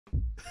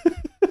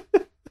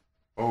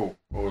Oh,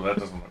 that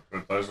doesn't look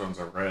good. Those ones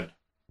are red.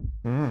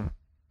 Hmm.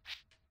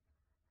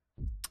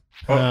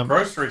 Oh,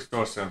 grocery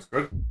store sounds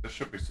good. There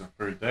should be some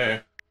food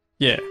there.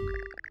 Yeah.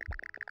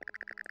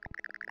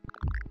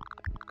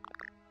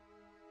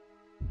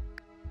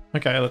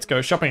 Okay, let's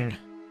go shopping.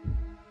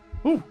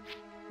 Ooh,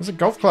 there's a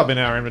golf club in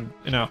our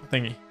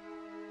thingy.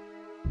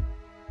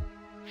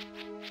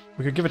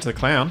 We could give it to the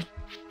clown.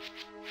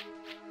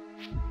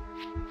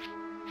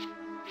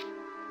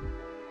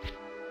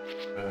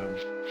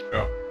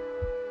 Sure.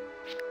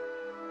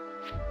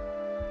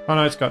 Oh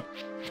no, it's got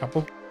a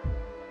couple.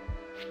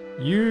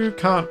 You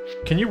can't...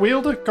 Can you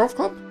wield a golf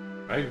club?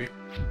 Maybe.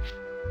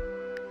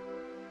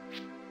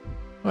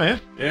 Oh yeah?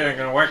 Yeah, I'm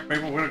gonna whack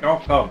people with a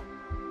golf club.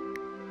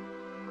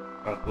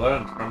 I've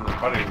learned from the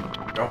buddy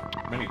golf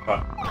mini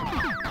putt.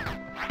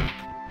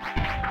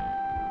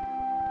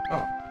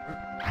 Oh.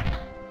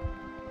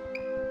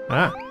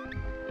 Ah.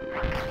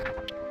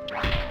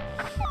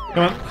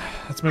 Come on,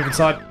 let's move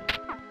inside.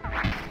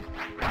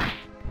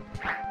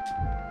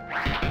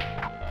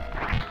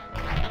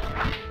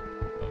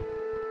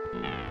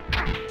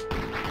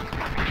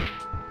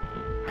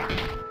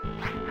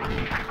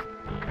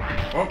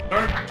 Oh,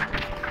 don't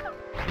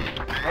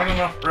run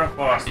enough real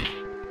fast.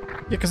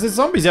 Yeah, because there's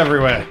zombies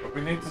everywhere. But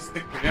we need to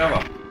stick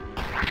together.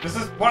 This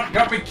is what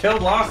got me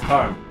killed last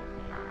time.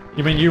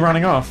 You mean you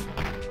running off?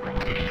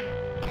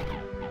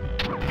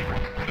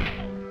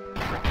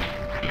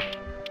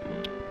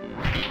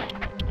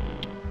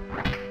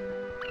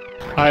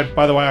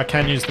 By the way, I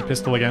can use the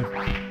pistol again.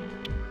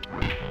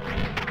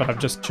 But I'm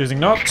just choosing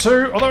not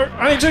to, although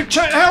I need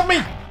to help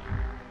me!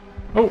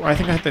 Oh, I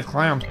think I hit the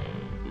clown.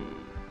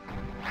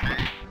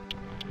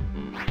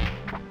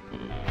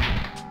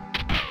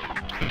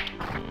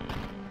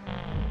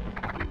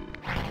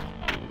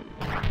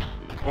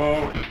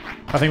 Whoa.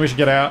 I think we should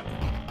get out.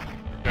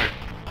 Okay.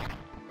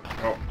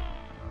 Oh.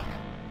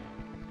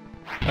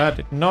 That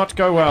did not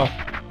go well.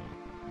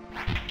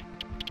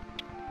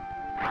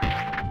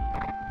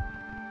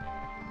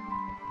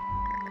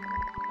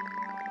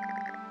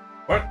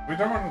 What? We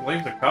don't want to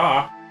leave the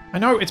car. I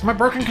know, it's my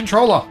broken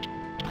controller.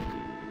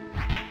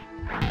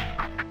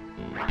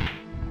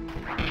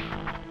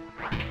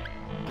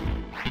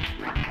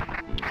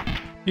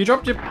 You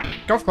dropped your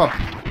golf club.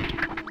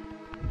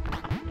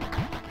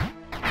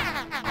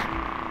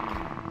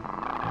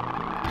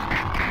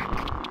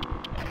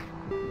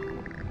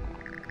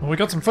 Well, we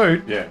got some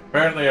food. Yeah,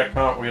 apparently I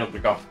can't wield the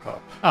golf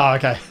club. Oh,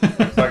 okay.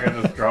 Looks like I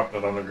just dropped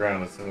it on the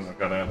ground as soon as I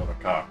got out of the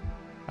car.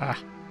 Ah.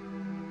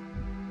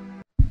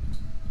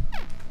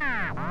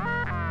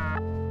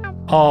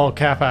 Oh,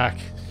 Capac.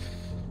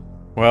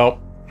 Well,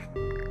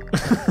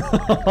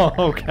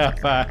 Oh,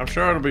 Capac. I'm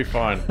sure it'll be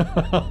fine.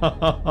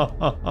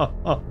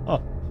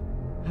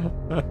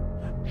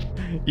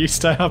 You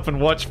stay up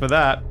and watch for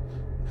that.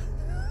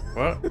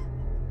 What?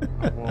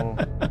 Well,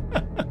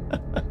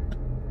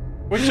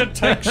 we should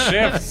take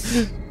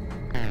shifts.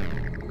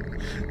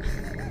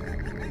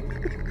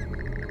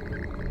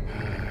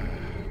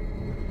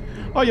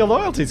 Oh, your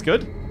loyalty's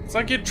good. It's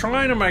like you're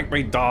trying to make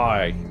me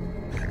die.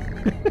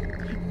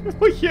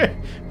 Well, yeah.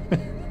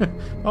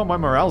 Oh, my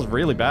morale's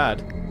really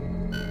bad.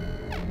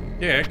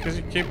 Yeah, because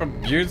you keep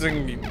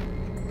abusing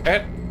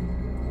pet.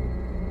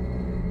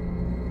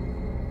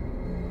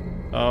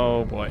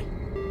 Oh boy.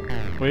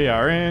 We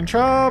are in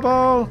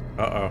trouble!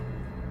 Uh-oh.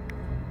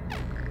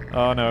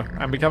 Oh no,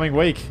 I'm becoming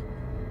weak.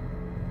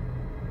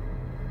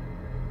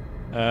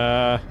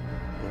 Oh.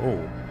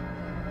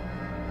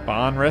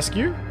 Barn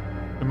rescue?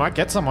 We might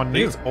get someone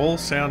new. These all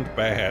sound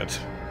bad.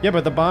 Yeah,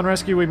 but the barn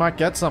rescue, we might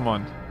get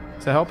someone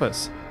to help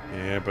us.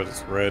 Yeah, but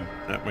it's red.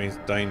 That means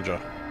danger.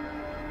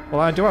 Well,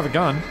 I do have a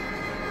gun.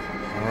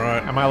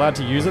 Alright. Am I allowed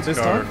to use it this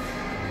time?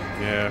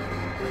 Yeah.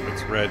 If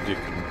it's red, you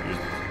can use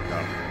the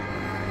gun.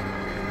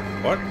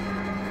 What?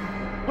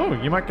 Oh,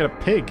 you might get a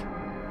pig.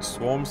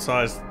 Swarm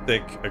size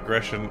thick,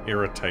 aggression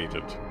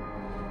irritated.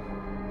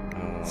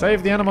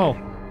 Save the animal.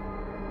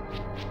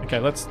 Okay,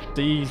 let's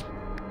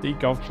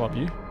golf club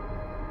you.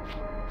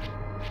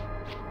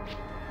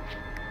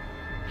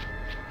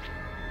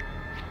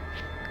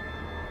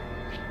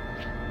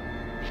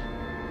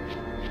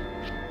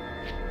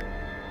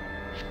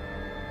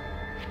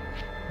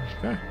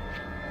 Okay.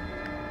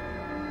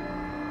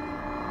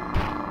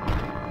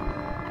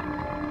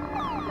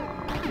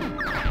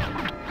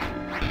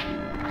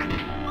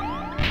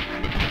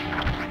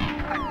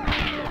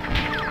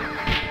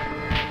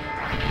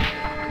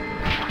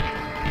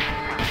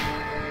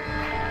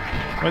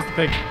 Where's the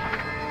pig?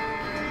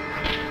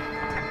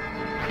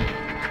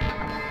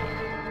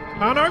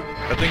 Oh no!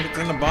 I think it's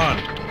in the barn.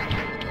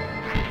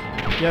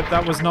 Yeah,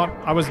 that was not...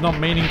 I was not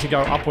meaning to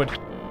go upward.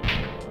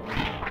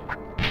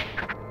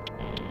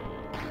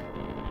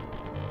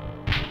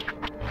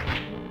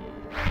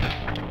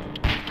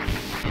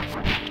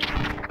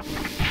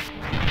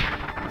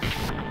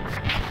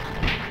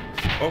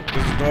 Oh,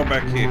 there's a door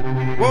back here.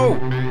 Whoa!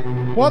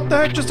 What the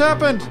heck just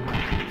happened?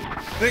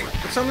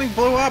 Something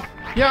blew up!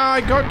 Yeah,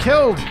 I got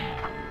killed!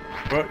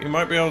 Well, you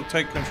might be able to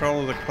take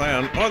control of the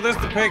clown. Oh, there's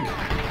the pig!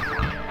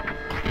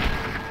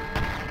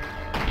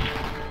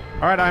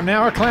 Alright, I'm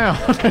now a clown,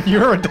 and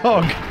you're a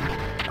dog.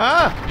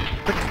 Ah!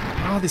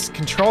 Oh, this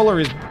controller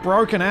is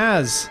broken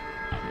as.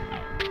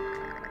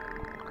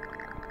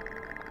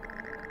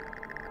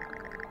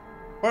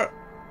 What?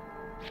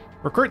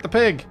 Recruit the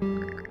pig.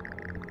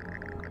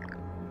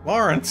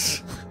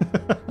 Lawrence!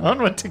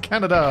 Onward to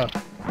Canada.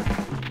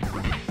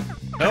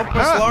 Help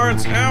us,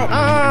 Lawrence! Help!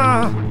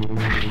 Ah!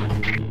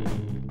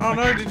 Oh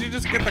no, did you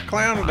just get the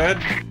clown dead?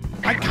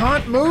 I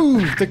can't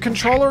move! The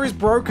controller is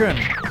broken!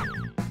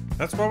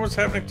 That's what was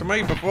happening to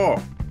me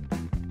before.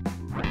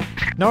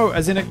 No,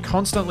 as in it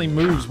constantly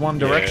moves one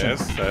direction.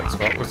 Yes, that's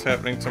what was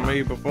happening to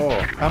me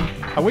before.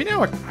 Are we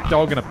now a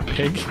dog and a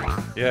pig?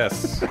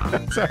 Yes.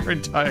 That's our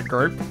entire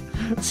group.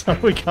 So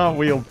we can't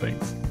wield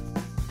things.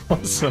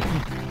 Awesome.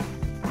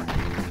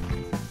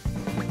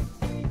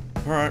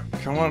 Alright,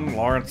 come on,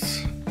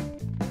 Lawrence.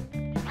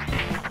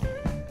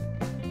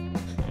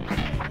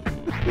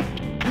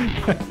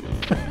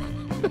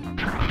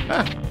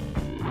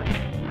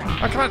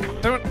 I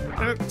can't do it.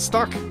 It's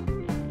stuck.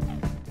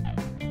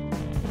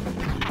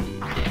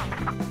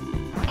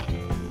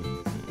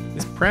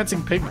 This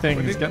prancing pig thing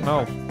is getting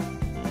old.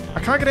 I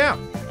can't get out.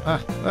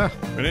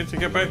 We need to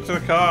get back to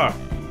the car.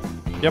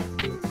 Yep.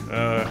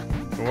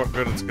 For what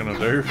good it's gonna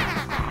do.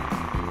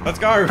 Let's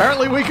go!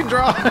 Apparently we can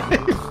drive.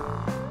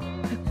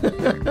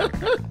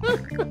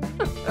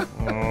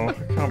 Oh, I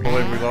can't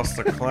believe we lost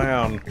the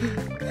clown.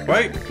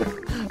 Wait!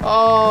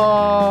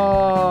 Oh.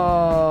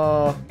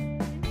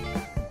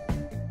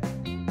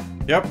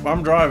 Yep,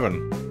 I'm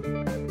driving.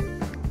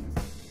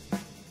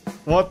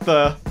 What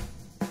the?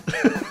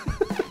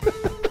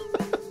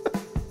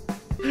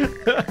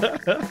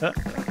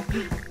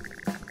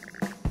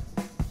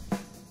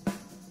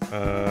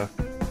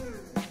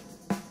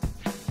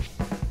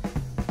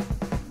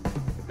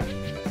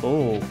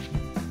 Oh.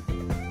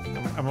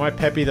 Am I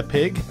Peppy the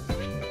pig?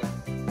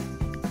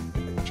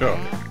 Sure.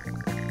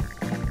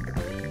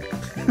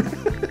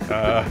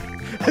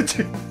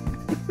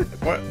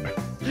 What?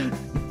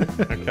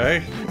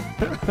 Okay.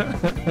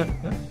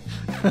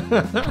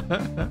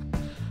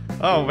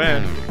 Oh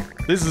man,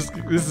 this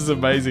is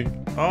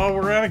amazing. Oh,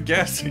 we're out of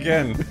gas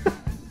again.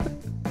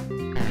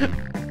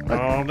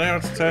 Oh, now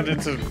it's turned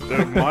into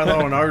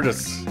Milo and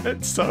Otis.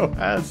 It so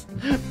has.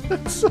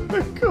 That's so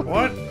cool.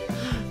 What?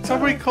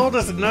 Somebody called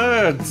us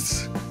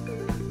nerds.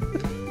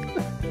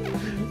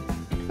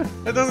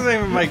 That doesn't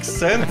even make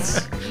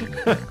sense.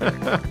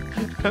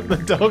 And the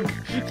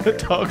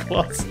dog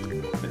lost.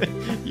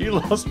 You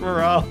lost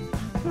morale.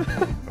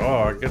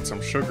 Oh, I get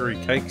some sugary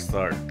cakes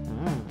though.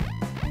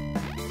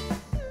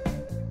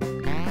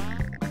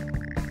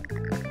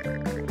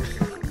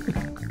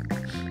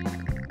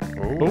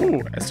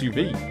 Ooh,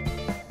 SUV.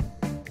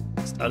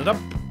 Start it up.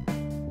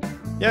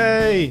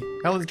 Yay!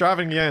 Helen's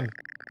driving again.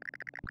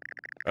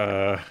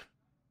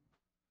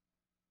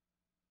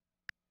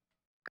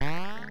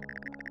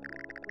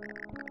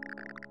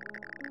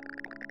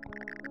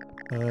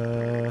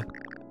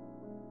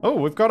 Oh,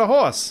 we've got a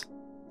horse.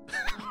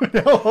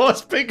 No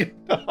horse, pig,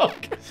 and dog.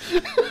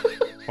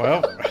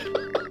 Well.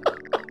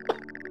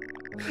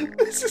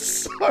 This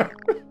is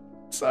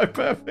so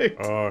perfect.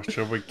 Oh,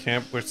 should we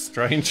camp with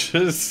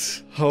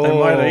strangers? Oh, they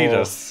might eat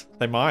us.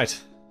 They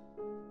might.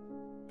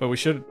 But we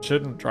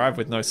shouldn't drive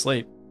with no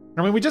sleep.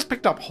 I mean, we just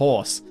picked up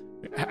horse.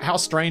 How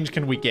strange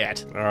can we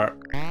get? Alright.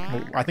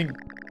 Well, I think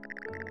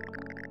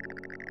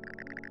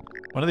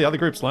one of the other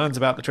groups learns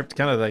about the trip to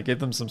Canada. They give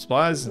them some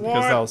supplies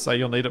because they'll say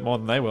you'll need it more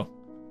than they will.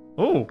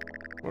 Oh,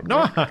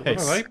 nice. What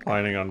are they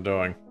planning on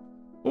doing?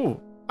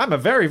 Oh, I'm a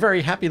very,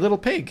 very happy little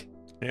pig.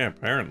 Yeah,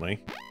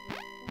 apparently.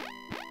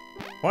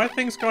 Why are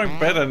things going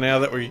better now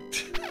that we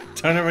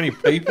don't have any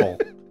people?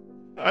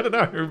 I don't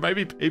know.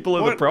 Maybe people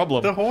are the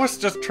problem. The horse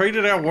just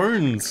treated our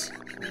wounds.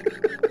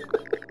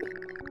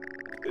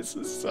 This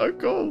is so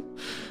cool.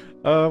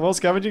 While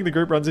scavenging, the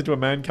group runs into a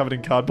man covered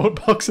in cardboard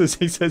boxes.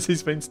 He says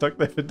he's been stuck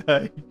there for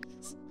days.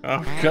 Oh,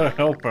 we gotta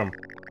help him.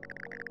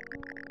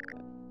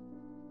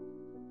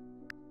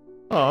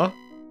 Aw.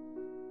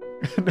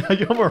 Now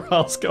your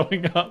morale's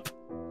going up.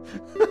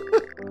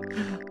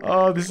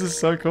 Oh, this is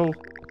so cool.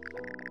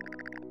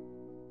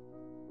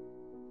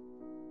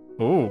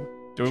 Ooh.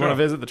 Do we want to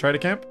visit the trader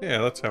camp? Yeah,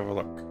 let's have a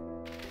look.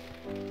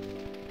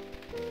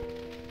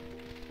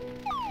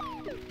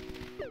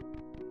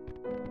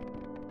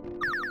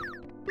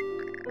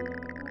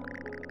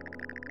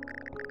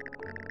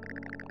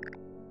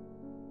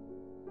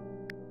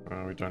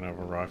 Oh, we don't have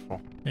a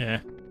rifle. Yeah.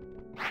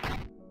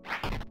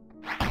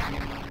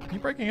 You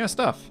breaking our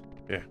stuff?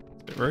 Yeah.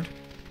 It's a bit rude.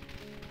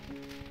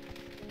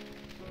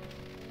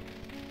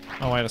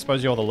 Oh wait, I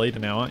suppose you're the leader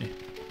now, aren't you?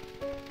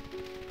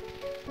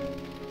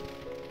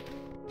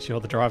 You're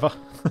the driver.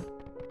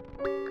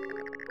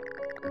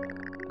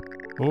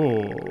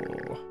 Ooh.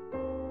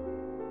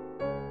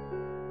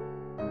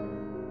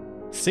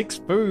 6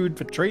 food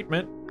for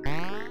treatment.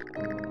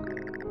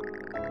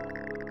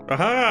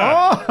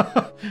 Aha!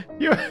 Oh!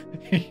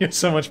 You're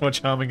so much more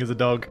charming as a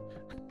dog.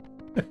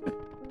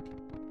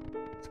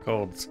 It's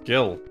called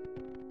skill.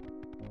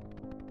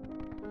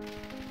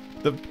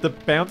 The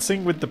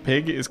bouncing with the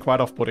pig is quite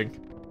off-putting.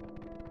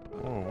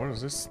 What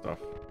is this stuff?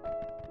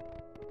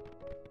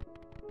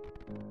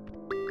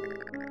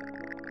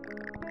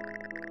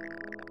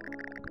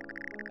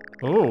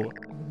 Oh,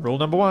 rule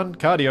number 1,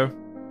 cardio.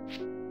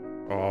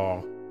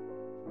 Oh.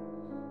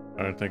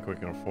 I don't think we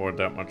can afford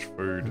that much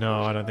food.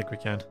 No, I don't think we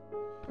can.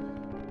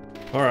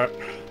 Alright,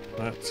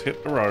 let's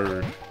hit the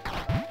road.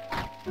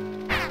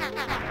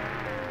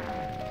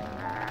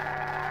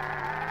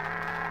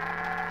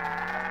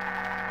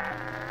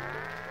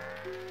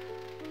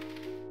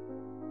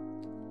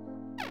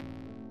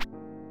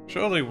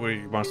 Surely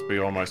we must be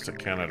almost at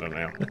Canada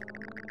now.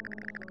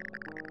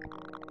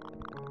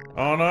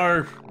 Oh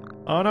no!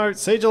 Oh no,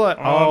 siege alert!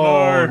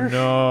 Oh, no!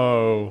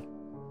 No!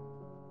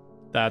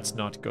 That's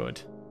not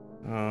good.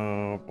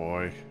 Oh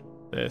boy.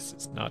 This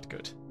is not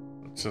good.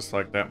 It's just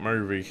like that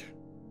movie.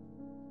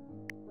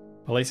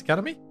 Police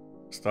Academy?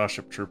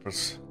 Starship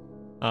Troopers.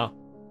 Oh.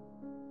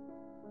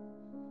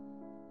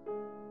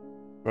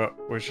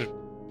 But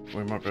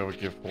we might be able to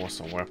give Horse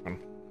a weapon.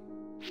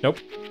 Nope.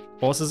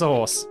 Horse is a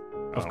horse.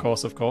 Of Oh.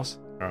 course, of course.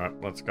 Alright,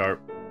 let's go.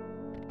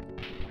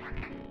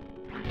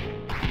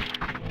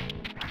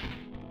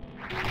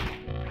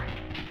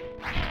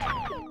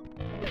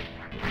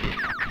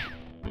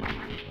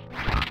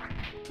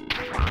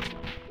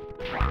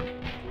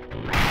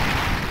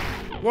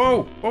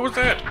 Whoa! What was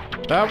that?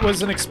 That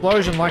was an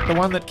explosion like the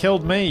one that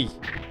killed me.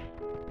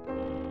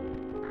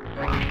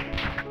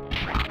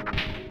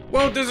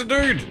 Whoa, there's a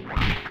dude!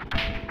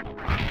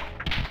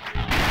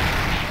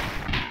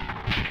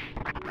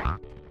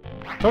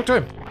 Talk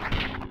to him.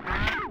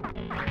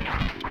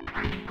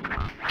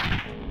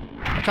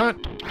 I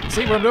can't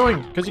see what I'm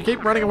doing because you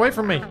keep running away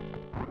from me.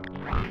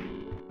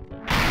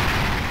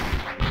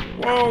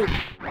 Whoa!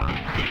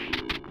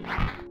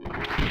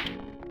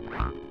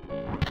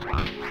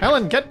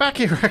 Helen, get back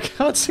here. I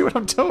can't see what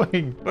I'm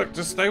doing. Look,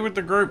 just stay with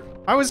the group.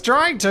 I was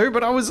trying to,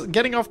 but I was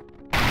getting off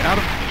out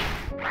of...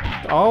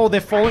 Oh,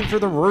 they're falling through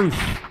the roof.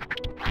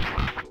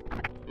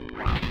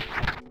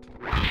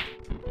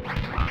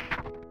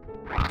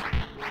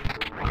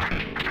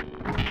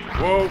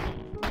 Whoa!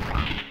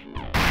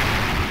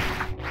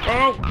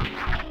 Oh!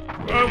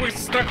 Oh, we're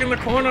stuck in the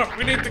corner.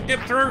 We need to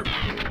get through.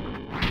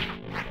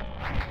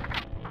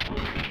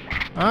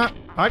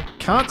 I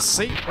can't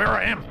see where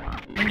I am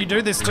when you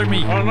do this to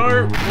me. Oh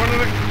no!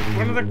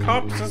 One of the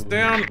cops is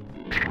down.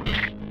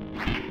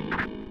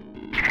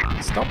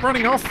 Stop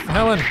running off,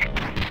 Helen.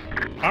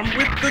 I'm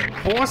with the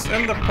horse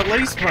and the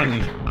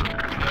policeman.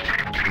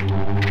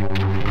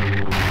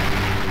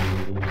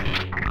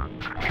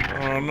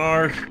 Oh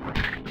no!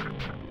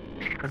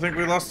 I think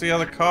we lost the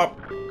other cop.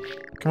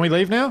 Can we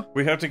leave now?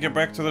 We have to get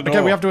back to the door.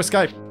 Okay, we have to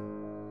escape.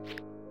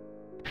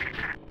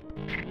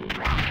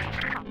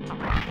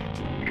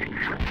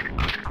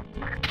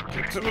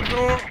 Get to the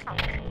door.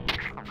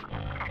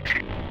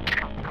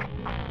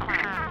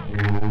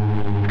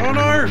 Oh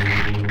no!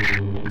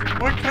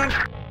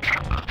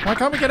 Why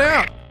can't we get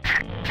out?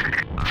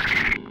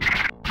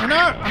 Oh no,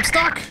 I'm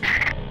stuck.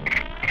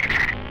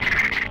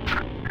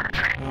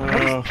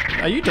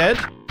 Are you dead?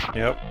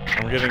 Yep,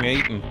 I'm getting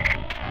eaten.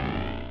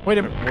 Wait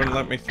a It minute. wouldn't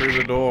let me through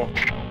the door.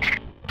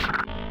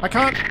 I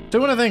can't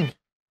do anything.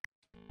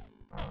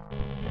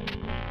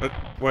 But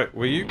wait,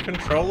 were you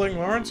controlling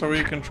Lawrence or were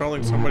you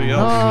controlling somebody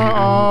else?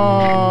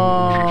 Oh.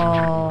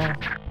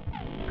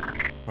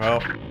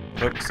 Well,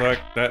 looks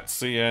like that's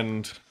the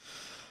end.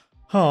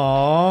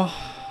 Oh.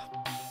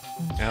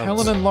 Our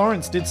Helen and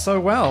Lawrence did so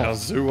well. Our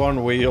zoo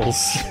on wheels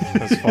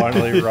has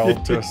finally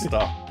rolled to a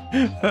stop.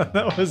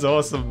 That was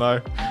awesome,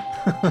 though.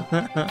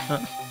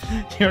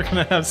 You're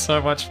gonna have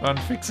so much fun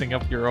fixing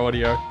up your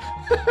audio.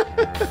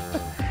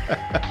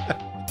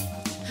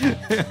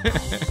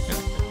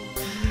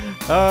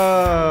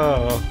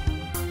 Oh.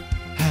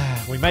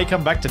 We may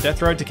come back to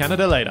Death Road to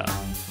Canada later.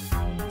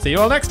 See you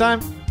all next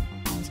time.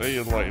 See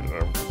you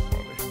later,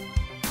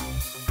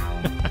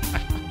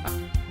 everybody.